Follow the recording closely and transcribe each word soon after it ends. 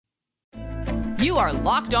You are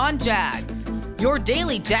Locked On Jags, your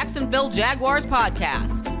daily Jacksonville Jaguars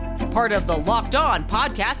podcast. Part of the Locked On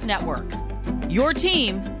Podcast Network, your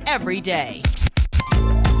team every day.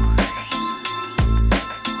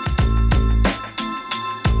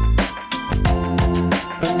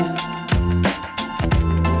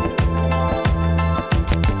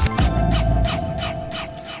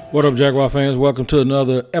 What up, Jaguar fans? Welcome to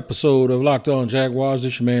another episode of Locked On Jaguars.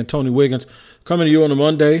 This is your man, Tony Wiggins, coming to you on a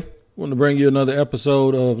Monday. Want to bring you another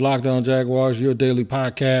episode of Locked On Jaguars, your daily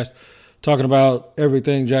podcast, talking about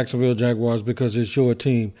everything Jacksonville Jaguars because it's your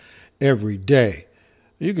team every day.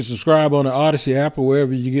 You can subscribe on the Odyssey app or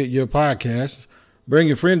wherever you get your podcasts. Bring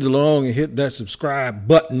your friends along and hit that subscribe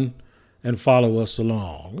button and follow us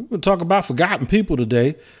along. We're going to talk about forgotten people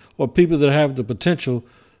today, or people that have the potential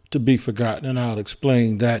to be forgotten, and I'll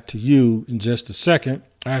explain that to you in just a second.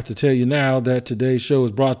 I have to tell you now that today's show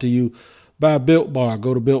is brought to you by Built Bar.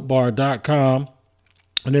 Go to BuiltBar.com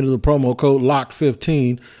and enter the promo code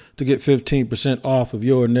LOCKED15 to get 15% off of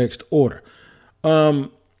your next order.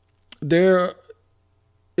 There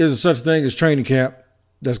is such thing as training camp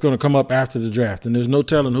that's going to come up after the draft, and there's no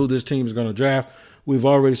telling who this team is going to draft. We've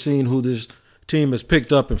already seen who this team has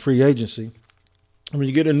picked up in free agency. When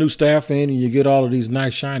you get a new staff in and you get all of these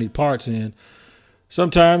nice shiny parts in,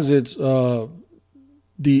 sometimes it's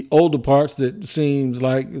the older parts that seems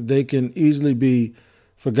like they can easily be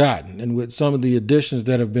forgotten. And with some of the additions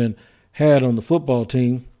that have been had on the football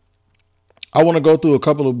team, I want to go through a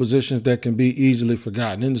couple of positions that can be easily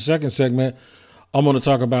forgotten. In the second segment, I'm going to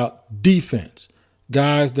talk about defense,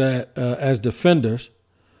 guys that as defenders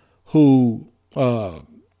who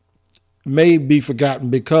may be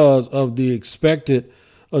forgotten because of the expected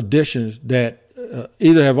additions that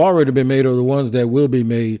either have already been made or the ones that will be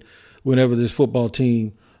made whenever this football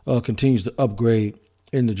team continues to upgrade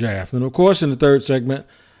in the draft. And, of course, in the third segment,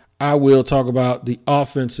 I will talk about the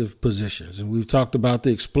offensive positions. And we've talked about the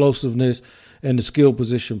explosiveness and the skill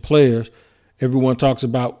position players. Everyone talks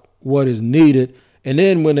about what is needed. And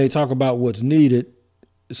then when they talk about what's needed,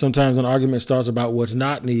 sometimes an argument starts about what's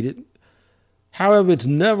not needed. However,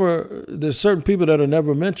 there's certain people that are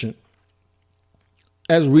never mentioned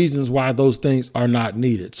as reasons why those things are not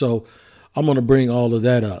needed. So I'm going to bring all of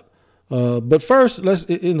that up. But first,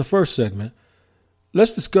 in the first segment,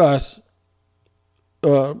 let's discuss,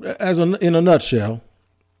 in a nutshell,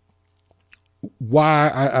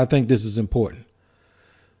 why I think this is important.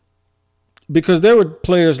 Because there were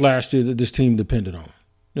players last year that this team depended on.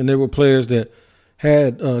 And there were players that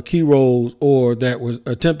had key roles or that was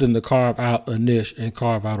attempting to carve out a niche and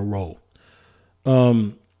carve out a role.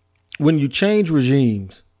 When you change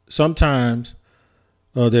regimes, sometimes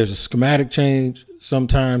there's a schematic change.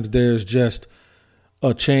 Sometimes there's just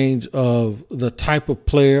a change of the type of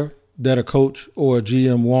player that a coach or a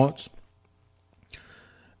GM wants.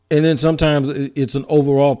 And then sometimes it's an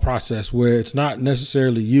overall process where it's not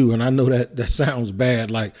necessarily you. And I know that sounds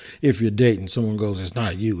bad. Like if you're dating, someone goes, it's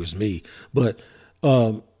not you, it's me. But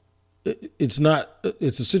it's not.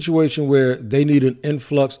 It's a situation where they need an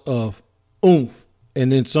influx of oomph,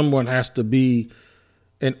 and then someone has to be.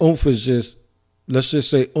 And oomph is just, let's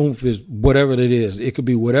just say oomph is whatever it is. It could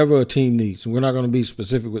be whatever a team needs, and we're not going to be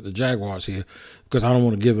specific with the Jaguars here because I don't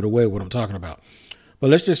want to give it away what I'm talking about.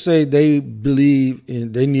 But let's just say they believe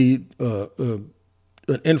in they need an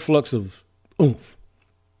influx of oomph,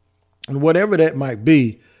 and whatever that might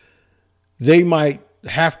be, they might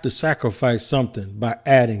have to sacrifice something by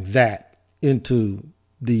adding that into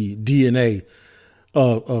the DNA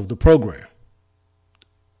of the program.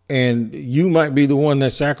 And you might be the one that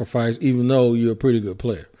sacrificed, even though you're a pretty good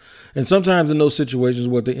player. And sometimes in those situations,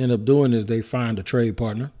 what they end up doing is they find a trade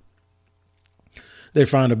partner. They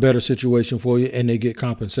find a better situation for you, and they get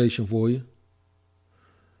compensation for you.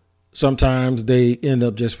 Sometimes they end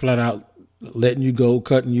up just flat out letting you go,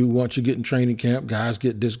 cutting you once you get in training camp. Guys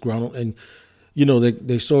get disgruntled, and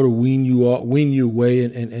they sort of wean you away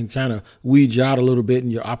and kind of weed you out a little bit,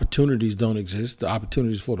 and your opportunities don't exist, the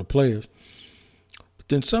opportunities for the players. But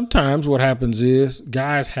then sometimes what happens is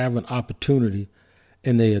guys have an opportunity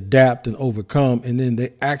and they adapt and overcome, and then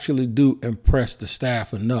they actually do impress the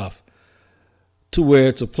staff enough to where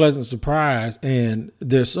it's a pleasant surprise, and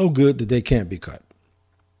they're so good that they can't be cut.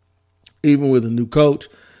 Even with a new coach,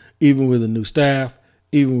 even with a new staff,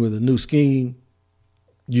 even with a new scheme,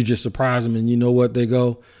 you just surprise them, and you know what? They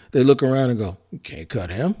look around and go, you can't cut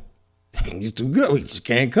him. He's too good. We just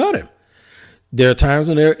can't cut him. There are times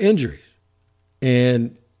when there are injuries,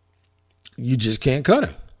 and you just can't cut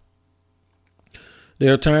him.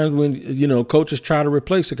 There are times when, coaches try to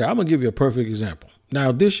replace a guy. I'm going to give you a perfect example.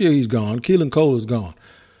 Now, this year he's gone. Keelan Cole is gone.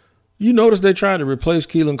 You notice they tried to replace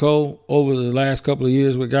Keelan Cole over the last couple of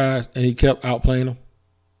years with guys, and he kept outplaying them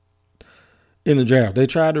in the draft. They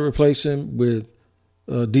tried to replace him with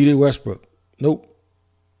D.D. Westbrook. Nope.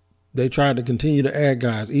 They tried to continue to add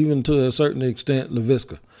guys, even to a certain extent,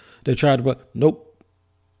 Laviska. They tried to, but nope.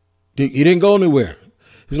 He didn't go anywhere.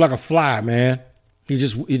 He was like a fly, man. He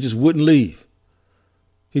just wouldn't leave.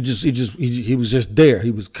 He was just there. He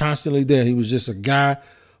was constantly there. He was just a guy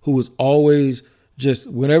who was always just,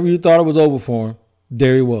 whenever you thought it was over for him,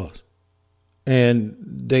 there he was. And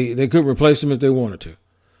they couldn't replace him if they wanted to,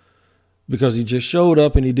 because he just showed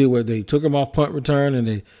up and he did what they took him off punt return,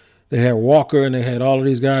 and they had Walker and they had all of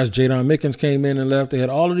these guys. Jadon Mickens came in and left. They had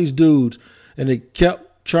all of these dudes, and they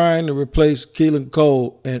kept trying to replace Keelan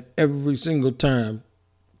Cole, and every single time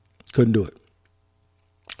couldn't do it.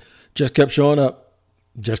 Just kept showing up,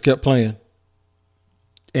 just kept playing,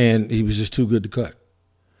 and he was just too good to cut.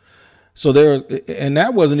 So and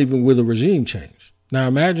that wasn't even with a regime change. Now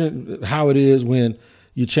imagine how it is when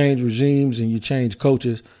you change regimes and you change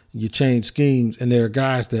coaches, you change schemes, and there are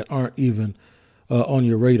guys that aren't even on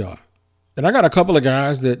your radar. And I got a couple of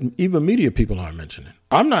guys that even media people aren't mentioning.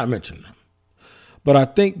 I'm not mentioning them. But I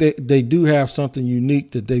think they do have something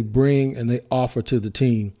unique that they bring and they offer to the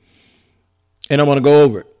team. And I'm going to go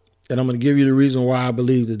over it. And I'm going to give you the reason why I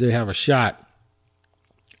believe that they have a shot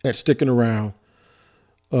at sticking around.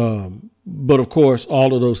 But, of course,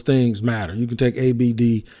 all of those things matter. You can take A,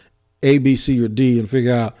 B, C, or D and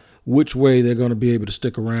figure out which way they're going to be able to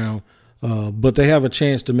stick around. But they have a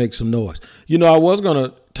chance to make some noise. You know, I was going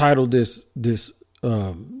to title this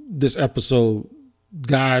episode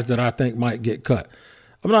 "Guys That I Think Might Get Cut."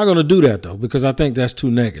 I'm not going to do that, though, because I think that's too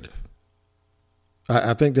negative.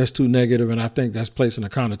 I think that's too negative, and I think that's placing a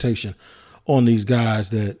connotation on these guys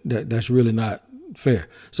that's really not fair.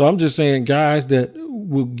 So I'm just saying guys that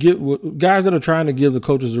are trying to give the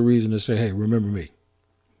coaches a reason to say, hey, remember me.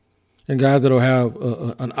 And guys that will have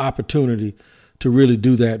an opportunity to really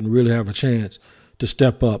do that and really have a chance to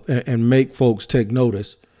step up and make folks take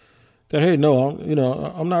notice that, hey, no,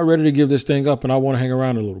 I'm not ready to give this thing up and I want to hang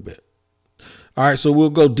around a little bit. All right, so we'll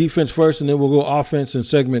go defense first and then we'll go offense in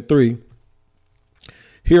segment 3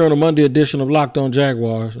 here on a Monday edition of Locked On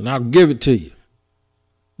Jaguars, and I'll give it to you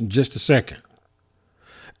in just a second.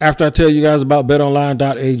 After I tell you guys about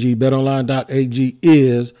betonline.ag, betonline.ag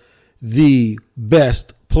is the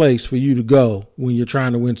best place for you to go when you're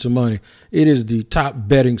trying to win some money. It is the top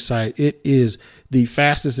betting site. It is the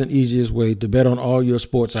fastest and easiest way to bet on all your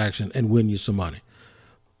sports action and win you some money.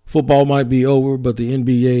 Football might be over, but the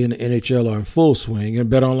NBA and the NHL are in full swing,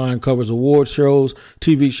 and BetOnline covers award shows,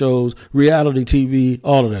 TV shows, reality TV,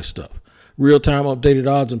 all of that stuff. Real-time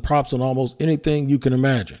updated odds and props on almost anything you can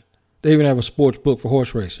imagine. They even have a sports book for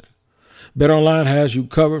horse racing. BetOnline has you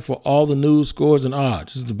covered for all the news, scores, and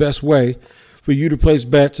odds. This is the best way for you to place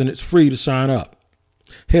bets, and it's free to sign up.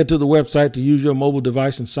 Head to the website to use your mobile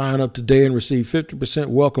device and sign up today and receive 50%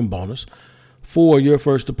 welcome bonus for your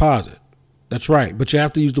first deposit. That's right, but you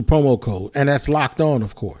have to use the promo code, and that's Locked On,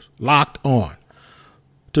 of course. Locked On,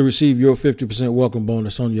 to receive your 50% welcome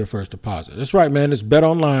bonus on your first deposit. That's right, man. It's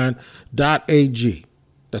betonline.ag.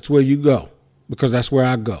 That's where you go, because that's where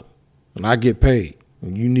I go, and I get paid,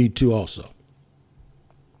 and you need to also.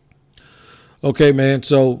 Okay, man,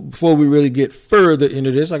 so before we really get further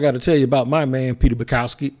into this, I got to tell you about my man, Peter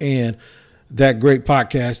Bukowski, and that great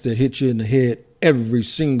podcast that hits you in the head every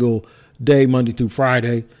single day, Monday through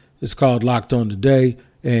Friday. It's called Locked On Today,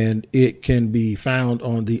 and it can be found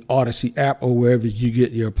on the Odyssey app or wherever you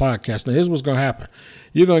get your podcast. Now, here's what's going to happen.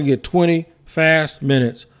 You're going to get 20 fast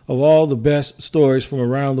minutes of all the best stories from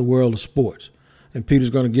around the world of sports. And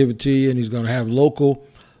Peter's going to give it to you, and he's going to have local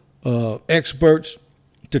experts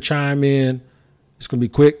to chime in. It's going to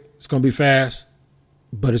be quick. It's going to be fast,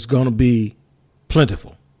 but it's going to be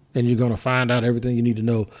plentiful. And you're going to find out everything you need to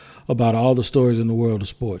know about all the stories in the world of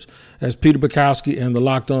sports. That's Peter Bukowski and the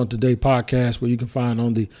Locked On Today podcast, where you can find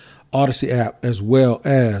on the Odyssey app as well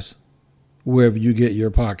as wherever you get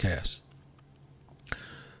your podcasts.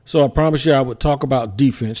 So I promised you I would talk about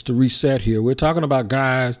defense to reset here. We're talking about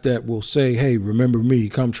guys that will say, hey, remember me,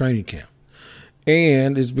 come training camp.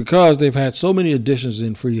 And it's because they've had so many additions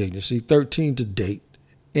in free agency, 13 to date,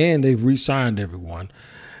 and they've re-signed everyone.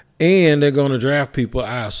 And they're going to draft people,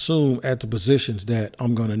 I assume, at the positions that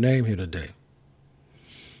I'm going to name here today.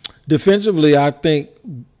 Defensively, I think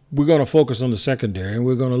we're going to focus on the secondary, and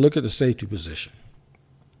we're going to look at the safety position.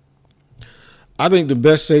 I think the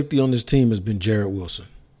best safety on this team has been Jarrett Wilson.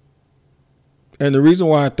 And the reason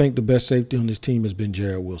why I think the best safety on this team has been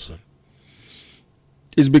Jarrett Wilson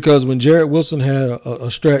is because when Jarrett Wilson had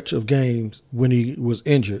a stretch of games when he was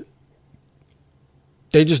injured,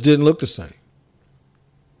 They just didn't look the same.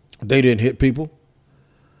 They didn't hit people.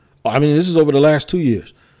 I mean, this is over the last 2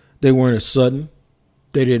 years. They weren't as sudden.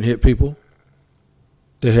 They didn't hit people.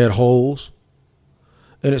 They had holes.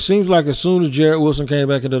 And it seems like as soon as Jarrett Wilson came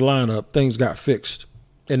back into the lineup, things got fixed,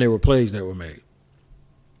 and there were plays that were made.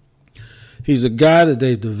 He's a guy that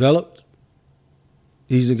they've developed.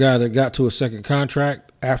 He's a guy that got to a second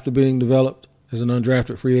contract after being developed as an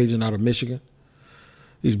undrafted free agent out of Michigan.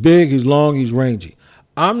 He's big, he's long, he's rangy.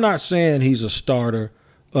 I'm not saying he's a starter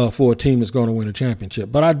for a team that's going to win a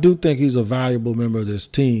championship, but I do think he's a valuable member of this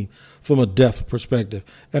team from a depth perspective.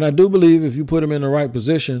 And I do believe if you put him in the right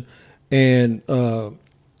position and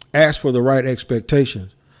ask for the right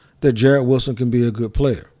expectations, that Jarrett Wilson can be a good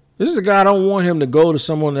player. This is a guy I don't want him to go to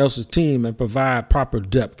someone else's team and provide proper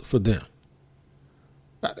depth for them.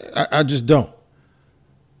 I just don't.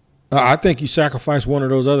 I think you sacrifice one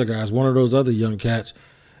of those other guys, one of those other young cats,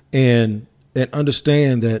 and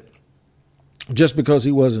understand that just because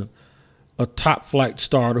he wasn't a top flight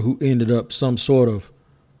starter who ended up some sort of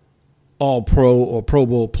all-pro or Pro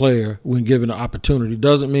Bowl player when given the opportunity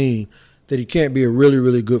doesn't mean that he can't be a really,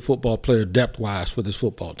 really good football player depth-wise for this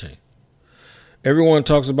football team. Everyone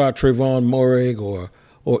talks about Trayvon Moehrig or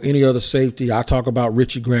any other safety. I talk about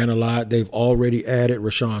Richie Grant a lot. They've already added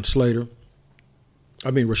Rashawn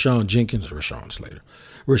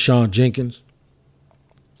Jenkins.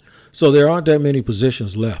 So there aren't that many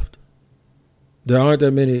positions left. There aren't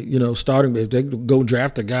that many, starting. If they go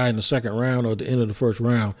draft a guy in the second round or at the end of the first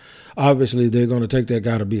round, obviously they're going to take that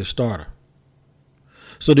guy to be a starter.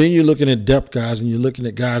 So then you're looking at depth guys and you're looking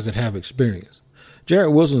at guys that have experience.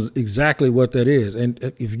 Jarrett Wilson's exactly what that is. And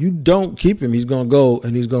if you don't keep him, he's going to go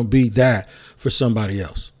and he's going to be that for somebody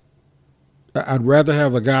else. I'd rather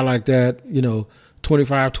have a guy like that,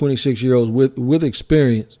 25, 26-year-olds with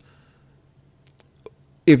experience.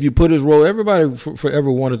 If you put his role, everybody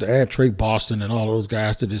forever wanted to add Trey Boston and all those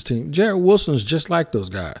guys to this team. Jarrett Wilson's just like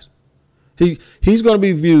those guys. He's going to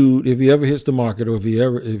be viewed, if he ever hits the market or if he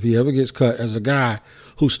ever gets cut, as a guy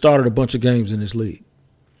who started a bunch of games in this league.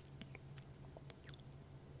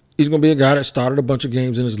 He's going to be a guy that started a bunch of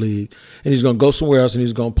games in his league, and he's going to go somewhere else and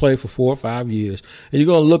he's going to play for 4 or 5 years. And you're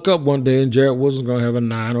going to look up one day and Jarrett Wilson's going to have a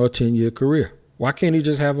 9 or a 10-year career. Why can't he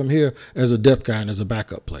just have him here as a depth guy and as a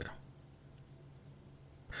backup player?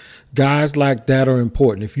 Guys like that are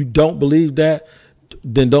important. If you don't believe that,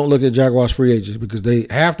 then don't look at Jaguars free agents, because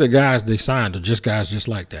half the guys they signed are just guys just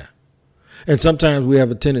like that. And sometimes we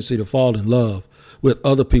have a tendency to fall in love with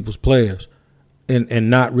other people's players and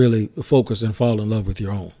not really focus and fall in love with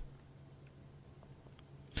your own.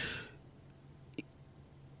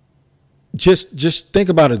 Just think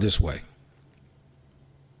about it this way.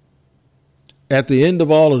 At the end of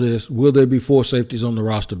all of this, will there be 4 safeties on the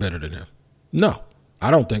roster better than him? No, I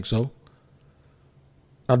don't think so.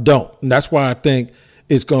 I don't. And that's why I think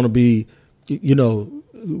it's going to be,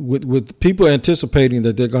 with people anticipating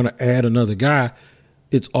that they're going to add another guy,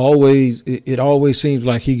 it always seems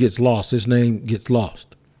like he gets lost. His name gets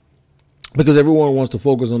lost. Because everyone wants to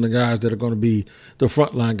focus on the guys that are going to be the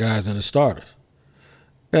frontline guys and the starters.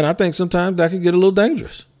 And I think sometimes that can get a little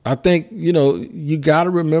dangerous. I think, you got to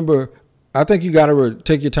remember, I think you got to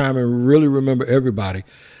take your time and really remember everybody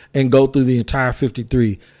and go through the entire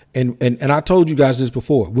 53. And I told you guys this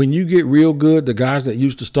before. When you get real good, the guys that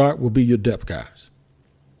used to start will be your depth guys.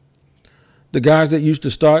 The guys that used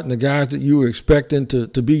to start and the guys that you were expecting to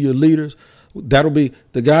be your leaders, that'll be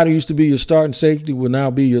the guy that used to be your starting safety will now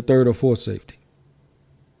be your third or fourth safety.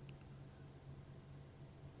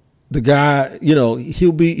 The guy,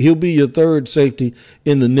 he'll be your third safety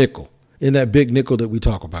in the nickel, in that big nickel that we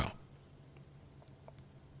talk about.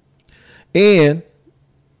 And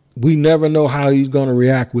we never know how he's going to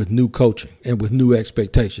react with new coaching and with new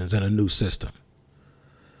expectations and a new system.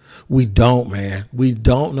 We don't, man. We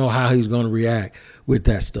don't know how he's going to react with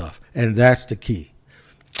that stuff. And that's the key.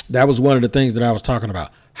 That was one of the things that I was talking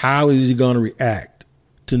about. How is he going to react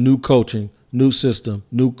to new coaching, new system,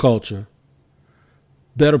 new culture,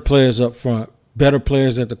 better players up front, better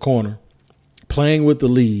players at the corner, playing with the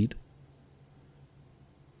lead,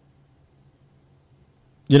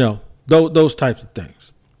 those types of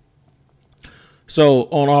things. So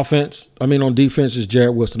on defense is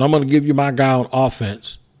Jarrett Wilson. I'm going to give you my guy on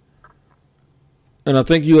offense. And I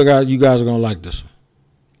think you guys are going to like this one.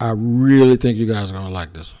 I really think you guys are going to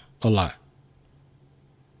like this one a lot.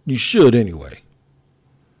 You should anyway.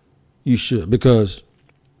 You should, because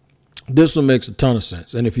this one makes a ton of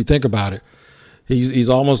sense. And if you think about it, he's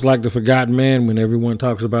almost like the forgotten man when everyone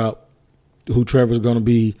talks about who Trevor's going to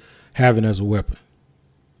be having as a weapon.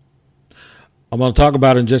 I'm going to talk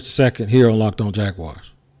about it in just a second here on Locked On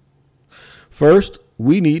Jaguars. First,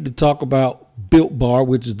 we need to talk about Built Bar,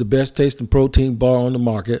 which is the best tasting protein bar on the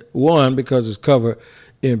market. One, because it's covered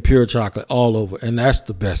in pure chocolate all over, and that's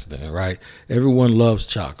the best thing, right? Everyone loves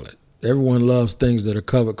chocolate. Everyone loves things that are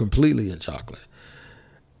covered completely in chocolate.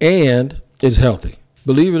 And it's healthy.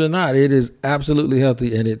 Believe it or not, it is absolutely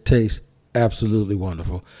healthy, and it tastes absolutely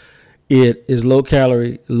wonderful. It is low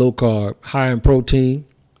calorie, low carb, high in protein,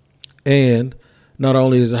 and not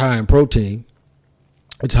only is it high in protein,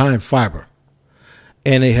 it's high in fiber.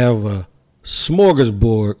 And they have a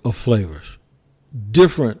smorgasbord of flavors,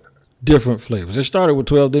 different flavors. They started with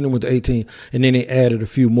 12, then they went to 18, and then they added a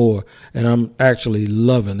few more. And I'm actually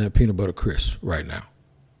loving that peanut butter crisp right now,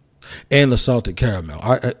 and the salted caramel.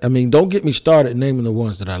 I mean, don't get me started naming the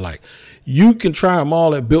ones that I like. You can try them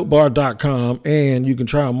all at BuiltBar.com, and you can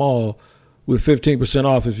try them all with 15%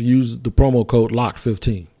 off if you use the promo code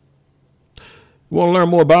LOCK15. You want to learn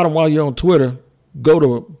more about them while you're on Twitter? Go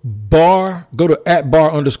to @bar_built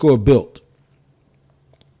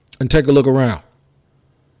and take a look around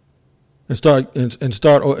and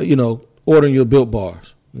start ordering your Built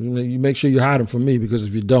Bars. You make sure you hide them from me, because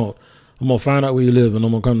if you don't, I'm going to find out where you live and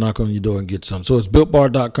I'm going to come knock on your door and get some. So it's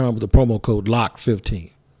BuiltBar.com with the promo code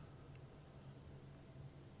LOCK15.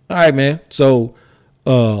 All right, man. So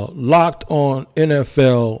Locked On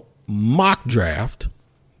NFL Mock Draft.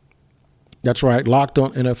 That's right. Locked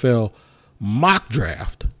On NFL Mock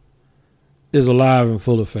Draft is alive in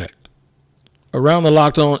full effect. Around the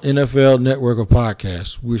Locked On NFL network of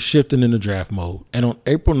podcasts, we're shifting into draft mode. And on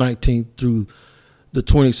April 19th through the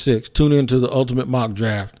 26th, tune into the Ultimate Mock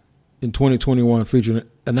Draft in 2021, featuring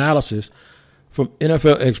analysis from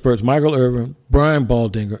NFL experts Michael Irvin, Brian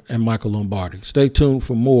Baldinger, and Michael Lombardi. Stay tuned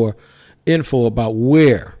for more info about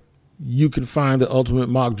where you can find the Ultimate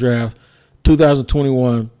Mock Draft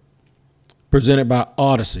 2021, presented by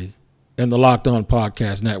Odyssey and the Locked On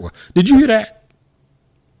Podcast Network. Did you hear that?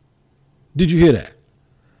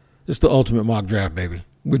 It's the Ultimate Mock Draft, baby.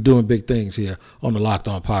 We're doing big things here on the Locked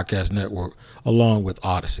On Podcast Network, along with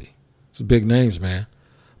Odyssey. It's big names, man.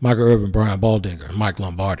 Michael Irvin, Brian Baldinger, and Mike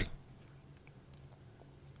Lombardi.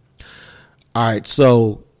 All right,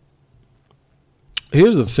 so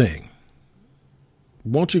here's the thing. I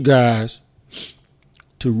want you guys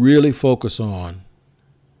to really focus on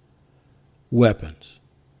weapons.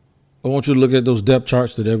 I want you to look at those depth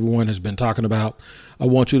charts that everyone has been talking about. I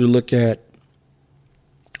want you to look at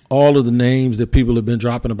all of the names that people have been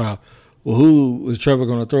dropping about. Well, who is Trevor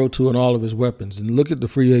going to throw to and all of his weapons? And look at the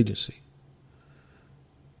free agency.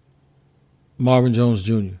 Marvin Jones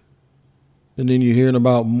Jr. And then you're hearing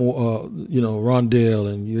about more,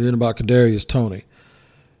 Rondale, and you're hearing about Kadarius Toney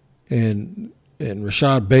and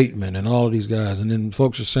Rashad Bateman and all of these guys. And then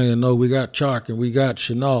folks are saying, no, we got Chark and we got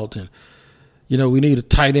Shenault, and we need a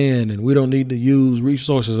tight end, and we don't need to use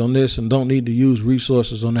resources on this and don't need to use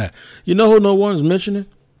resources on that. You know who no one's mentioning?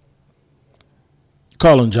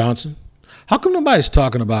 Colin Johnson. How come nobody's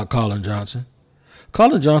talking about Colin Johnson?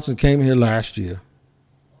 Colin Johnson came here last year,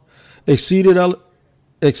 exceeded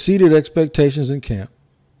expectations in camp.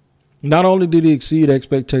 Not only did he exceed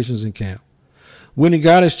expectations in camp, when he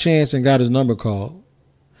got his chance and got his number called,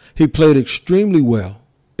 he played extremely well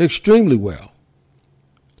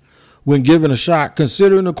when given a shot,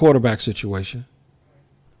 considering the quarterback situation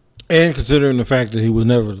and considering the fact that he was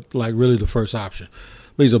never really the first option.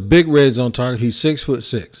 But he's a big red zone target. He's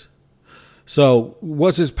 6'6". So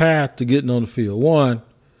what's his path to getting on the field? One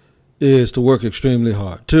is to work extremely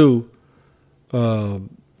hard. Two, I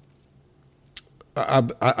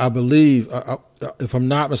believe, if I'm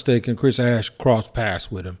not mistaken, Chris Ash crossed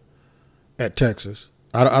paths with him at Texas.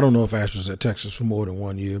 I don't know if Ash was at Texas for more than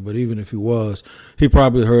 1 year, but even if he was, he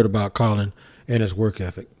probably heard about Colin and his work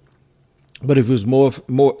ethic. But if it was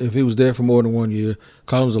if he was there for more than 1 year,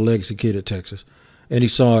 Colin was a legacy kid at Texas, and he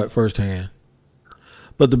saw it firsthand.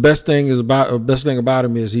 But the best thing about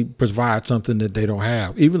him is he provides something that they don't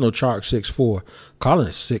have. Even though Chark's 6'4", Colin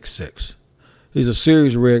is 6'6". He's a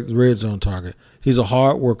serious red zone target. He's a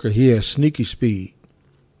hard worker. He has sneaky speed.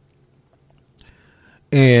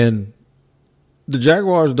 And the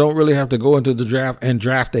Jaguars don't really have to go into the draft and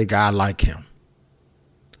draft a guy like him.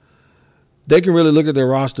 They can really look at their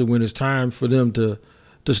roster when it's time for them to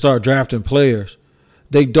start drafting players.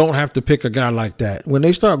 They don't have to pick a guy like that. When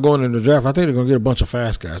they start going into the draft, I think they're going to get a bunch of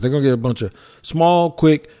fast guys. They're going to get a bunch of small,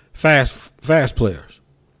 quick, fast players.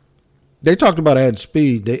 They talked about adding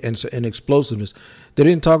speed and explosiveness. They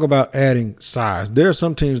didn't talk about adding size. There are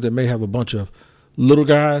some teams that may have a bunch of little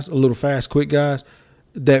guys, a little fast, quick guys,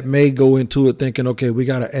 that may go into it thinking, okay, we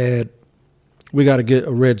got to get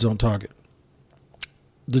a red zone target.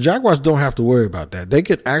 The Jaguars don't have to worry about that. They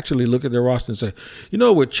could actually look at their roster and say, you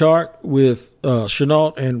know, with Chark, with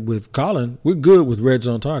Shenault, and with Collin, we're good with red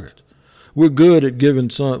zone targets. We're good at giving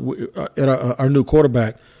our new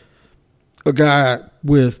quarterback a guy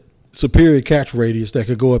with superior catch radius that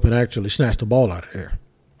could go up and actually snatch the ball out of the air.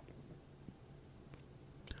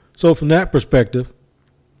 So from that perspective,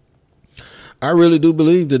 I really do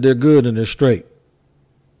believe that they're good and they're straight.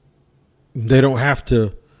 They don't have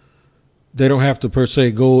to per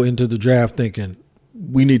se go into the draft thinking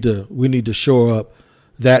we need to shore up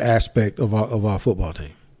that aspect of our football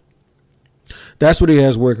team. That's what he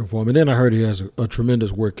has working for him. And then I heard he has a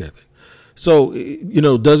tremendous work ethic. So, you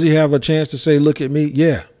know, does he have a chance to say, look at me?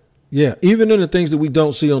 Yeah. Yeah. Even in the things that we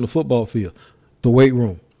don't see on the football field, the weight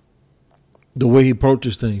room, the way he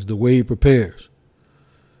approaches things, the way he prepares.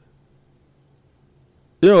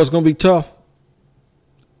 You know, it's going to be tough.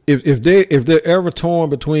 If they're ever torn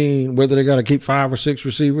between whether they got to keep 5 or 6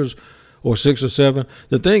 receivers or 6 or 7,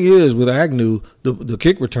 the thing is with Agnew, the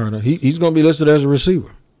kick returner, he's going to be listed as a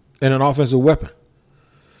receiver and an offensive weapon.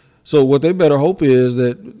 So what they better hope is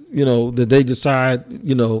that, you know, that they decide,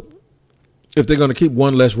 you know, if they're going to keep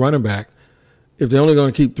one less running back, if they're only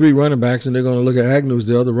going to keep 3 running backs and they're going to look at Agnew as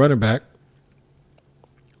the other running back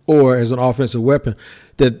or as an offensive weapon,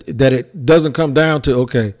 that it doesn't come down to,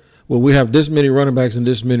 okay, well, we have this many running backs and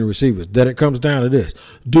this many receivers, that it comes down to this.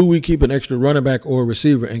 Do we keep an extra running back or a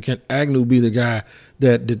receiver, and can Agnew be the guy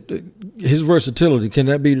that his versatility, can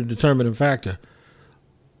that be the determining factor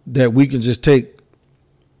that we can just take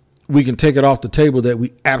it off the table that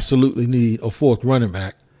we absolutely need a 4th running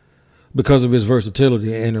back because of his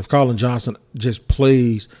versatility. And if Collin Johnson just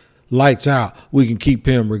plays lights out, we can keep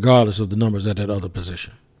him regardless of the numbers at that other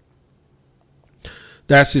position.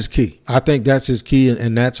 That's his key. I think that's his key,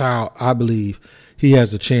 and that's how I believe he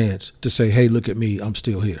has a chance to say, hey, look at me, I'm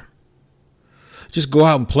still here. Just go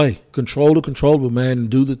out and play. Control the controllable, man, and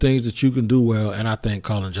do the things that you can do well, and I think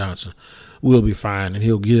Collin Johnson will be fine, and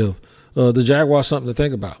he'll give the Jaguars something to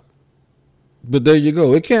think about. But there you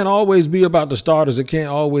go. It can't always be about the starters. It can't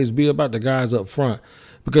always be about the guys up front,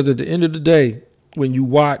 because at the end of the day, when you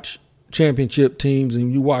watch championship teams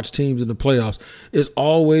and you watch teams in the playoffs, it's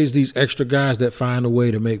always these extra guys that find a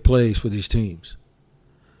way to make plays for these teams.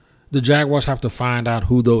 The Jaguars have to find out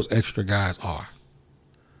who those extra guys are.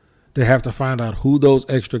 They have to find out who those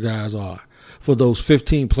extra guys are for those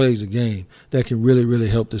 15 plays a game that can really, really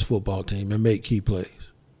help this football team and make key plays.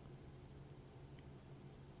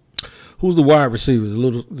 Who's the wide receiver,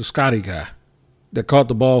 the Scotty guy that caught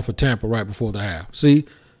the ball for Tampa right before the half? See,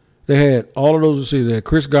 they had all of those receivers. They had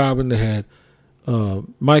Chris Godwin. They had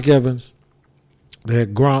Mike Evans. They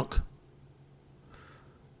had Gronk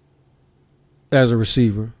as a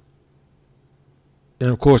receiver.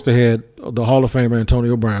 And, of course, they had the Hall of Famer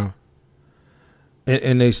Antonio Brown.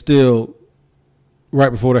 And they still,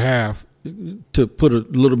 right before the half, to put a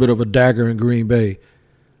little bit of a dagger in Green Bay,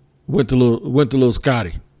 went to little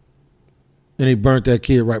Scotty. And he burnt that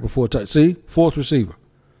kid right before. See, 4th receiver,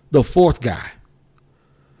 the 4th guy.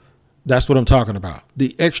 That's what I'm talking about.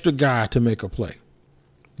 The extra guy to make a play.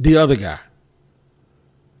 The other guy.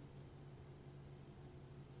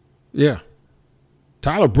 Yeah.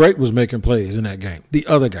 Tyler Brake was making plays in that game. The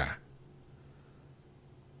other guy.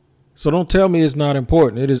 So don't tell me it's not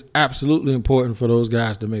important. It is absolutely important for those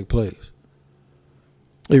guys to make plays.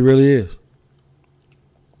 It really is.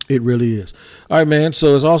 It really is. All right, man.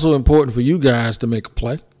 So it's also important for you guys to make a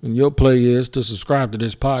play. And your play is to subscribe to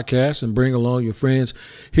this podcast and bring along your friends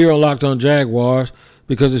here on Locked On Jaguars,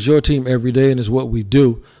 because it's your team every day and it's what we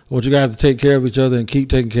do. I want you guys to take care of each other and keep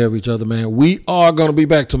taking care of each other, man. We are going to be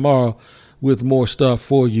back tomorrow with more stuff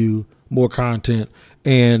for you, more content.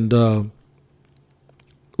 And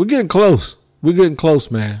we're getting close. We're getting close,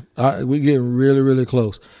 man. We're getting really, really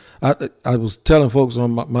close. I was telling folks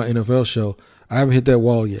on my NFL show, I haven't hit that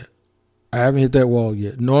wall yet.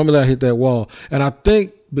 Normally I hit that wall. And I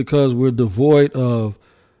think because we're devoid of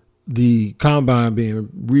the combine being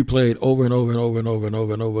replayed over and over and over and over and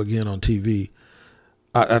over and over again on TV,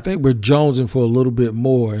 I think we're jonesing for a little bit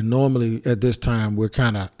more. And normally at this time, we're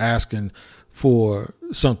kind of asking for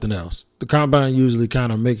something else. The combine usually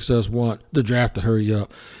kind of makes us want the draft to hurry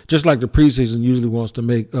up, just like the preseason usually wants to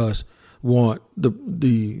make us want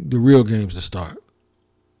the real games to start.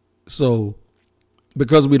 So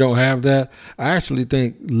because we don't have that, I actually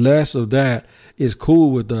think less of that is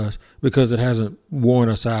cool with us, because it hasn't worn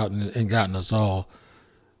us out and gotten us all.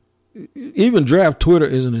 Even draft Twitter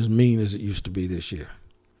isn't as mean as it used to be this year.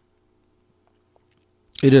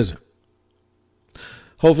 It isn't.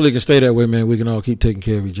 Hopefully it can stay that way, man. We can all keep taking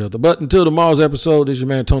care of each other. But until tomorrow's episode, this is your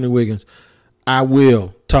man Tony Wiggins. I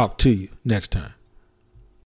will talk to you next time.